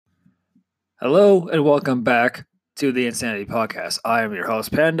Hello and welcome back to the Insanity Podcast. I am your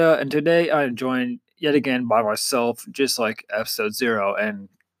host Panda, and today I am joined yet again by myself, just like episode 0. And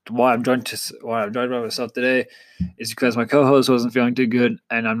why I'm joined by myself today is because my co-host wasn't feeling too good,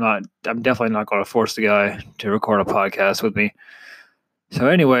 and I'm definitely not going to force the guy to record a podcast with me. So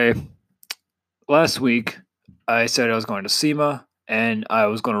anyway, last week I said I was going to SEMA and I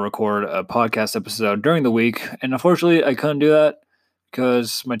was going to record a podcast episode during the week, and unfortunately I couldn't do that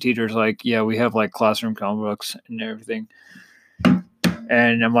because my teacher's like, yeah, we have like classroom Chromebooks and everything.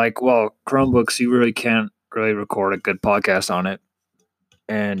 And I'm like, well, Chromebooks, you really can't really record a good podcast on it.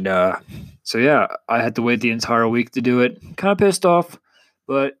 And so, yeah, I had to wait the entire week to do it. Kind of pissed off,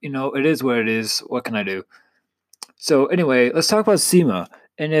 but it is what it is. What can I do? So, anyway, let's talk about SEMA.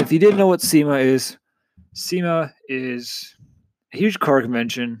 And if you didn't know what SEMA is a huge car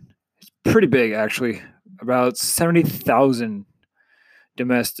convention. It's pretty big, actually. About 70,000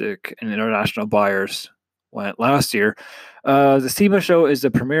 domestic and international buyers went last year. The SEMA show is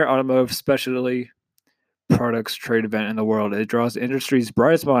the premier automotive specialty products trade event in the world. It draws the industry's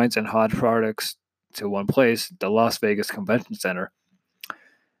brightest minds and hot products to one place, the Las Vegas Convention Center.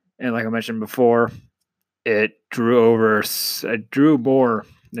 And like I mentioned before, it drew more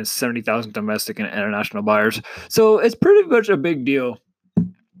than 70,000 domestic and international buyers. So it's pretty much a big deal.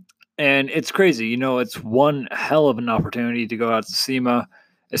 And it's crazy. It's one hell of an opportunity to go out to SEMA,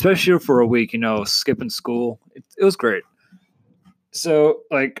 especially for a week, skipping school. It was great. So,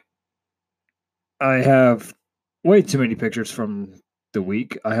 I have way too many pictures from the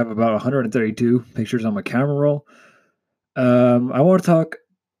week. I have about 132 pictures on my camera roll. I want to talk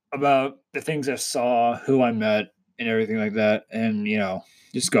about the things I saw, who I met, and everything like that, and,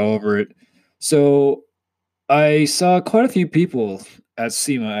 just go over it. So, I saw quite a few people at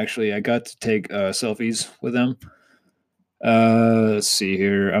SEMA, actually. I got to take selfies with them. Let's see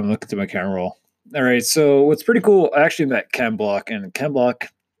here. I'm looking through my camera roll. All right, so what's pretty cool, I actually met Ken Block, and Ken Block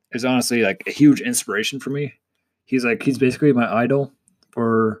is honestly like a huge inspiration for me. He's basically my idol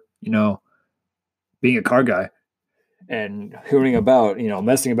for, being a car guy and hooning about,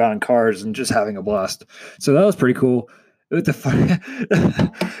 messing about in cars and just having a blast. So that was pretty cool. The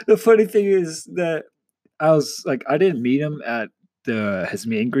funny thing is that I didn't meet him at his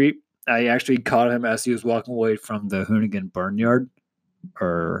meet and greet. I actually caught him as he was walking away from the Hoonigan Barnyard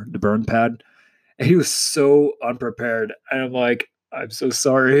or the burn pad. And he was so unprepared. And I'm like, I'm so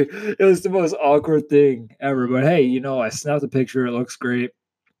sorry. It was the most awkward thing ever. But hey, I snapped a picture. It looks great.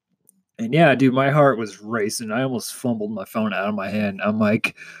 And yeah, dude, my heart was racing. I almost fumbled my phone out of my hand. I'm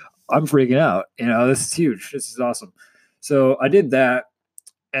like, I'm freaking out. This is huge. This is awesome. So I did that.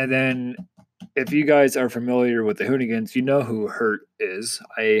 And then if you guys are familiar with the Hoonigans, you know who Hurt is.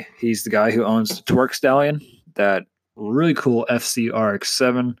 He's the guy who owns the Twerk Stallion, that really cool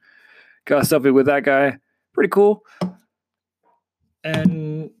FCRX7. Got a selfie with that guy. Pretty cool.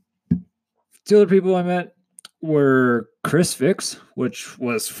 And two other people I met were Chris Fix, which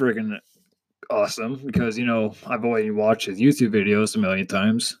was friggin' awesome because, I've already watched his YouTube videos a million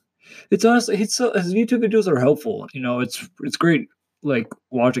times. It's honestly, his YouTube videos are helpful. It's great, like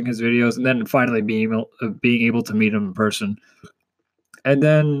watching his videos and then finally being able to meet him in person. And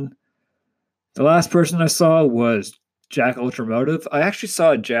then the last person I saw was Jack Ultramotive. I actually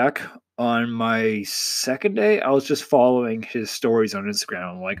saw Jack on my second day. I was just following his stories on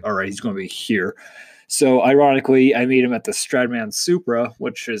Instagram. I'm like, all right, he's going to be here. So ironically, I meet him at the Stradman Supra,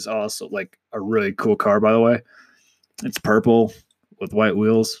 which is also like a really cool car, by the way. It's purple with white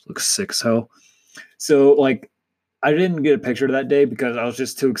wheels. Looks sick as hell. So I didn't get a picture that day because I was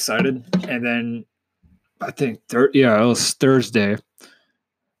just too excited. And then I think it was Thursday.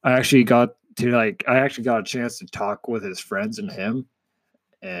 I actually got a chance to talk with his friends and him.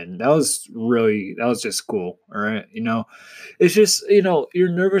 And that was just cool. All right. It's just, you're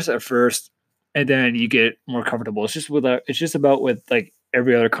nervous at first and then you get more comfortable. It's just about with like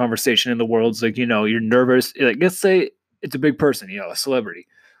every other conversation in the world. It's like, you're nervous. Like, let's say it's a big person, a celebrity.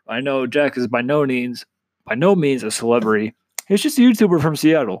 I know Jack is by no means a celebrity. He's just a YouTuber from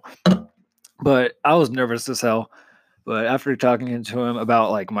Seattle. But I was nervous as hell. But after talking to him about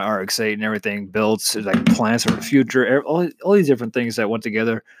like my RX-8 and everything, builds, like plans for the future, all these different things that went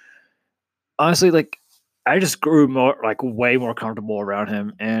together, honestly, like I just grew way more comfortable around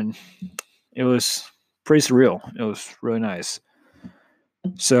him, and it was pretty surreal. It was really nice.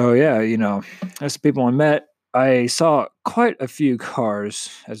 So yeah, as the people I met, I saw quite a few cars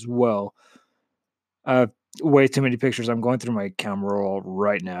as well. Way too many pictures. I'm going through my camera roll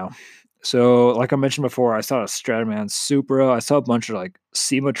right now. So, like I mentioned before, I saw a Stradman Supra. I saw a bunch of like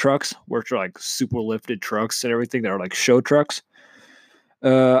SEMA trucks, which are like super lifted trucks and everything that are like show trucks.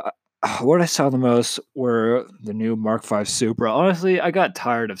 what I saw the most were the new Mark V Supra. Honestly, I got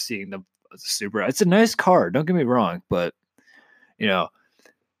tired of seeing the Supra. It's a nice car, don't get me wrong, but you know,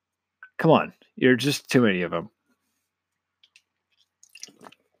 come on, you're just too many of them.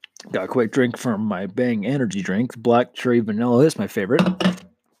 Got a quick drink from my Bang energy drink, black cherry vanilla is my favorite.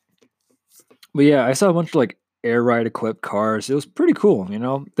 But yeah, I saw a bunch of like air ride equipped cars. It was pretty cool, you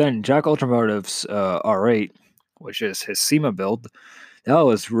know. Then Jack Ultramotive's R8, which is his SEMA build, that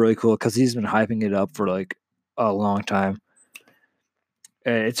was really cool because he's been hyping it up for like a long time.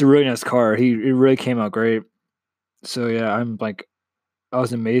 And it's a really nice car. It really came out great. So yeah, I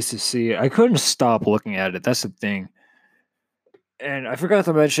was amazed to see it. I couldn't stop looking at it. That's the thing. And I forgot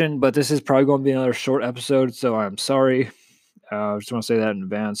to mention, but this is probably going to be another short episode, so I'm sorry. I just want to say that in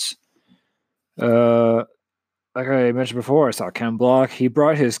advance. Uh, like I mentioned before, I saw Ken Block. He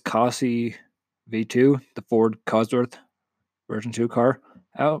brought his Cossie V2, the Ford Cosworth version 2 car,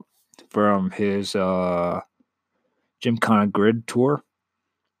 out from his Gymkhana Grid tour.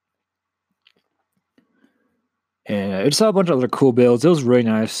 And I saw a bunch of other cool builds. It was really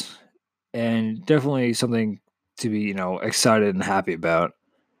nice and definitely something to be, excited and happy about.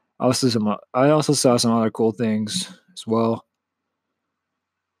 I also saw some other cool things as well.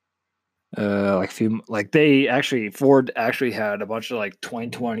 Ford actually had a bunch of like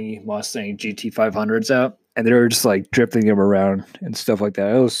 2020 Mustang GT500s out, and they were just like drifting them around and stuff like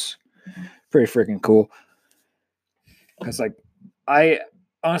that. It was pretty freaking cool. Because like I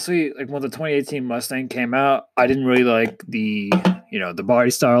honestly, like when the 2018 Mustang came out, I didn't really like the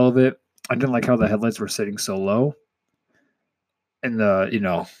body style of it. I didn't like how the headlights were sitting so low, and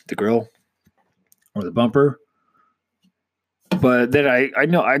the grill or the bumper. But then I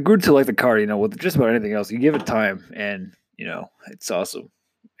know I grew to like the car, with just about anything else. You give it time and it's awesome.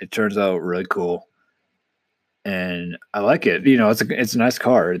 It turns out really cool. And I like it. It's a nice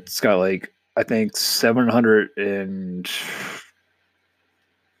car. It's got like I think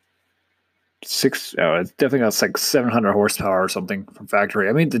 706. Oh, it's definitely got like 700 horsepower or something from factory.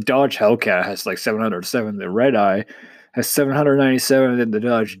 I mean, the Dodge Hellcat has like 707. The Red Eye has 797, and then the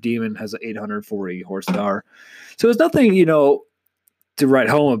Dodge Demon has 840 horsepower. So it's nothing, to write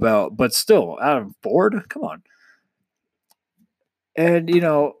home about, but still, Adam Ford, come on. And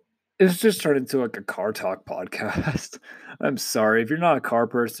it's just turned into like a car talk podcast. I'm sorry if you're not a car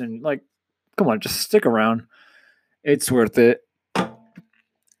person. Like, come on, just stick around. It's worth it. But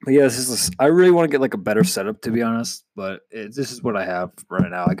yeah, I really want to get like a better setup, to be honest. But this is what I have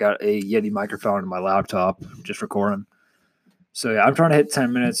right now. I got a Yeti microphone in my laptop, just recording. So yeah, I'm trying to hit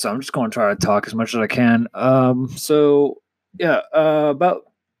 10 minutes. So I'm just going to try to talk as much as I can. About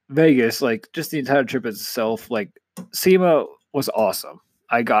Vegas, like just the entire trip itself, like SEMA was awesome.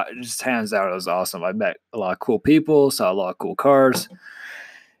 I got just hands down, it was awesome. I met a lot of cool people, saw a lot of cool cars,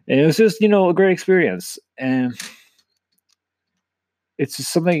 and it was just a great experience. And it's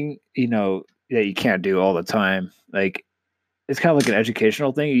just something that you can't do all the time. Like it's kind of like an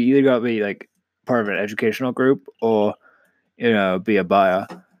educational thing. You either got to be like part of an educational group or be a buyer,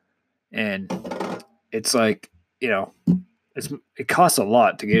 and it's like it costs a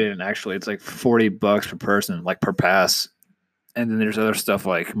lot to get in. Actually, it's like $40 per person, like per pass, and then there's other stuff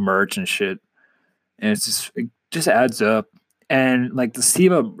like merch and shit, and it just adds up. And like the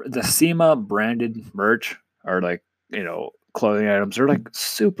SEMA branded merch are like clothing items are like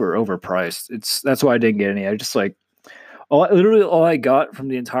super overpriced. That's why I didn't get any. I just like literally all I got from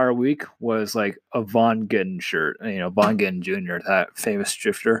the entire week was like a Von Gittin shirt, Von Gittin Jr., that famous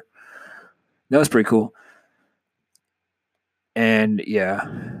drifter. That was pretty cool. And yeah,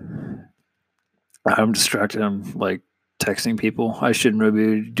 I'm distracted. I'm like texting people. I shouldn't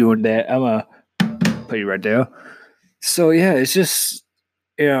really be doing that. I'm gonna put you right there. So yeah, it's just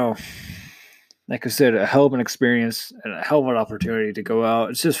like I said, a hell of an experience and a hell of an opportunity to go out.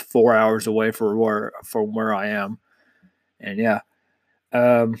 It's just 4 hours away from where I am, and yeah,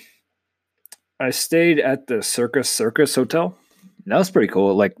 I stayed at the Circus Hotel. That was pretty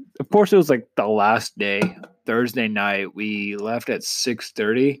cool. Like, of course, it was like the last day, Thursday night. We left at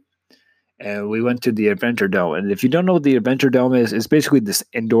 6:30, and we went to the Adventure Dome. And if you don't know what the Adventure Dome is, it's basically this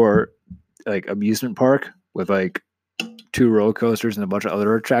indoor like amusement park with like 2 roller coasters and a bunch of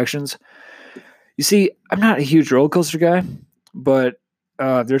other attractions. You see, I'm not a huge roller coaster guy, but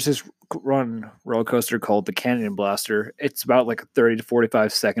there's this roller coaster called the Canyon Blaster. It's about like a 30 to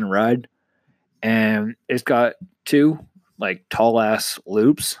 45-second ride, and it's got 2 like tall ass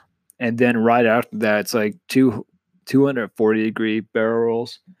loops, and then right after that, it's like 240-degree barrel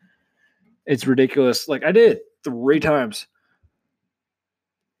rolls. It's ridiculous. Like I did it 3 times,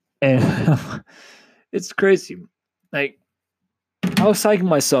 and it's crazy. Like I was psyching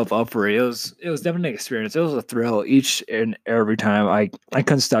myself up for it. It was definitely an experience. It was a thrill each and every time. I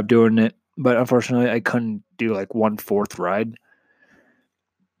couldn't stop doing it, but unfortunately, I couldn't do like 1/4 ride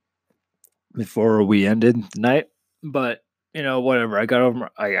before we ended the night. But whatever. I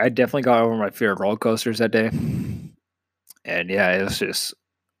definitely got over my fear of roller coasters that day, and yeah, it was just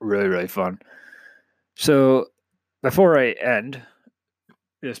really really fun. So before I end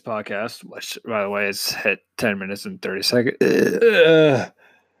this podcast, which by the way is hit 10 minutes and 30 seconds.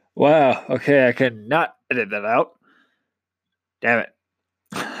 Wow. Okay, I cannot edit that out. Damn it.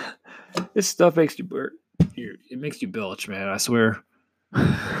 This stuff makes you burp. It makes you belch, man. I swear.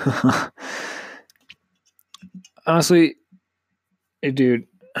 Honestly, dude.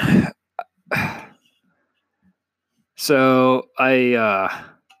 So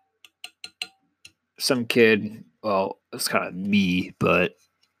some kid. Well, it's kind of me, but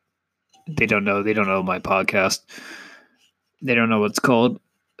they don't know. They don't know my podcast. They don't know what it's called.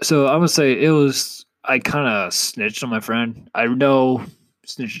 So I would say it was. I kind of snitched on my friend. I know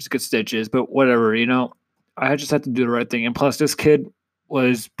snitches get stitches, but whatever. I just had to do the right thing. And plus, this kid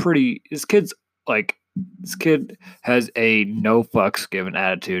was pretty. This kid has a no fucks given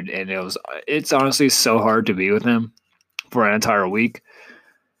attitude, and it's honestly so hard to be with him for an entire week.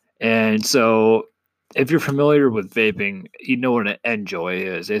 And so, if you're familiar with vaping, you know what an Enjoy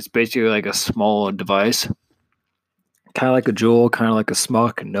is. It's basically like a small device, kind of like a Juul, kind of like a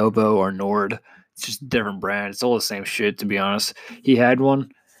Smuck, Novo, or Nord. It's just a different brand. It's all the same shit, to be honest. He had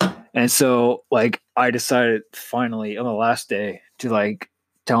one. And so, I decided finally on the last day to,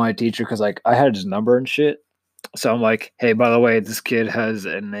 tell my teacher, because, I had his number and shit. So I'm like, hey, by the way, this kid has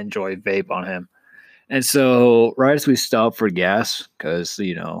an Enjoy vape on him. And so, right as we stopped for gas, because,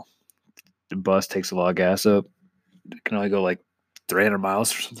 the bus takes a lot of gas up, it can only go 300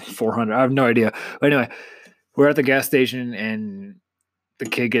 miles or something, 400. I have no idea. But anyway, we're at the gas station and the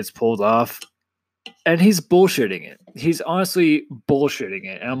kid gets pulled off and he's bullshitting it. He's honestly bullshitting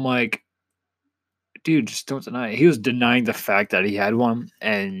it. And I'm like, dude, just don't deny it. He was denying the fact that he had one.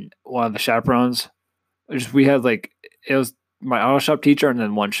 And one of the chaperones, we had it was my auto shop teacher and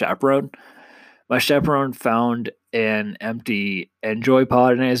then one chaperone. My chaperone found an empty Enjoy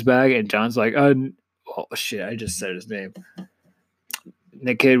pod in his bag, and John's like, oh shit, I just said his name. And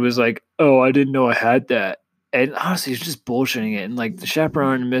the kid was like, oh, I didn't know I had that. And honestly, he's just bullshitting it. And the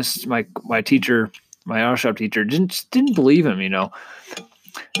chaperone missed my teacher, my auto shop teacher, didn't believe him,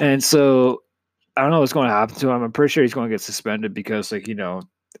 And so I don't know what's going to happen to him. I'm pretty sure he's going to get suspended because,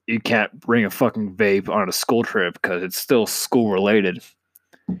 you can't bring a fucking vape on a school trip because it's still school related.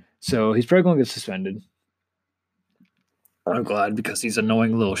 So he's probably going to get suspended. I'm glad because he's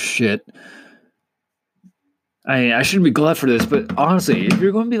annoying little shit. I mean, I shouldn't be glad for this, but honestly, if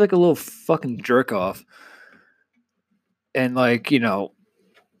you're going to be a little fucking jerk off and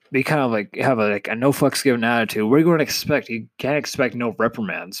be kind of have a no fucks given attitude, what are you going to expect? You can't expect no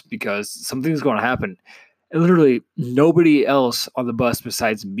reprimands because something's going to happen. And literally, nobody else on the bus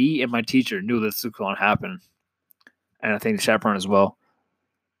besides me and my teacher knew this was going to happen. And I think the chaperone as well.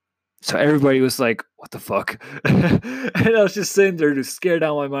 So everybody was like, what the fuck? And I was just sitting there just scared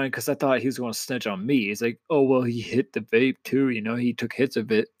out of my mind because I thought he was going to snitch on me. He's like, oh, well, he hit the vape too. He took hits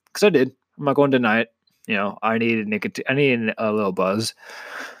of it. Because I did. I'm not going to deny it. I needed nicotine. I needed a little buzz.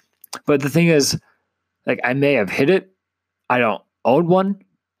 But the thing is, I may have hit it. I don't own one.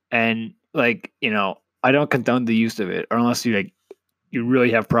 And, I don't condone the use of it unless you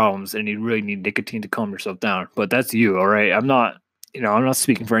really have problems and you really need nicotine to calm yourself down. But that's you, all right? I'm not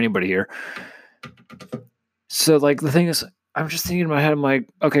speaking for anybody here. So, the thing is, I'm just thinking in my head, I'm like,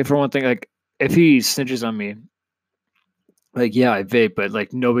 okay, for one thing, if he snitches on me, yeah, I vape,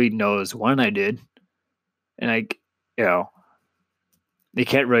 but, nobody knows when I did. And, they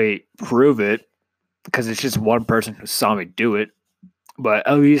can't really prove it because it's just one person who saw me do it. But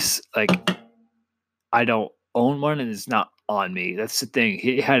at least, I don't own one and it's not on me. That's the thing.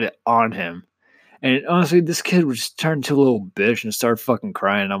 He had it on him. And honestly, this kid would just turn into a little bitch and start fucking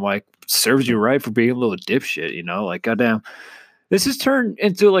crying. I'm like, serves you right for being a little dipshit, goddamn. This has turned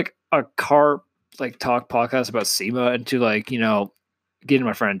into a car talk podcast about SEMA into getting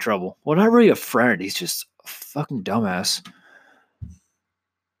my friend in trouble. Well, not really a friend. He's just a fucking dumbass.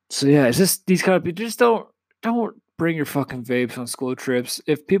 So yeah, it's just these kind of people. Just don't bring your fucking vapes on school trips.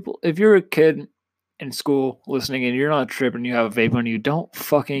 If you're a kid in school listening and you're not tripping, you have a vape on you, don't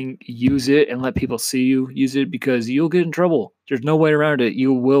fucking use it and let people see you use it because you'll get in trouble. There's no way around it.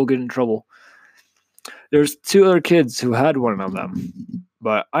 You will get in trouble. There's 2 other kids who had one of them,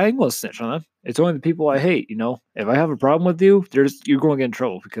 but I ain't gonna snitch on them. It's only the people I hate. If I have a problem with you, you're going to get in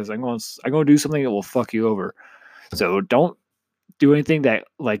trouble because I'm going to do something that will fuck you over. So don't do anything that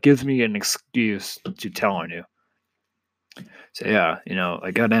like gives me an excuse to tell on you. So yeah,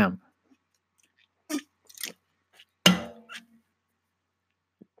 like goddamn.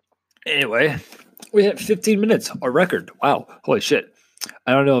 Anyway, we hit 15 minutes, a record. Wow, holy shit.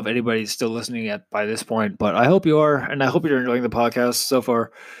 I don't know if anybody's still listening yet by this point, but I hope you are, and I hope you're enjoying the podcast so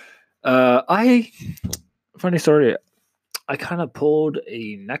far. Funny story, I kind of pulled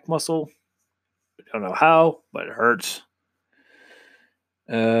a neck muscle. I don't know how, but it hurts.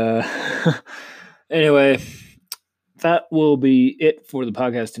 Anyway, that will be it for the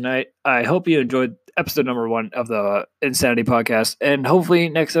podcast tonight. I hope you enjoyed episode number 1 of the Insanity Podcast, and hopefully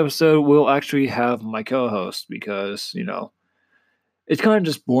next episode we'll actually have my co-host because it's kind of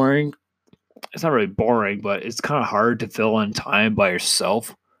just boring. It's not really boring, but it's kind of hard to fill in time by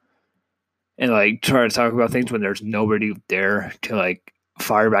yourself and like try to talk about things when there's nobody there to like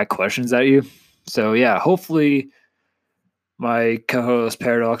fire back questions at you. So yeah, hopefully my co-host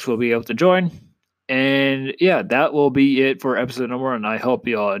Paradox will be able to join. And yeah, that will be it for episode number 1. I hope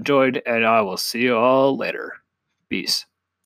you all enjoyed, and I will see you all later. Peace.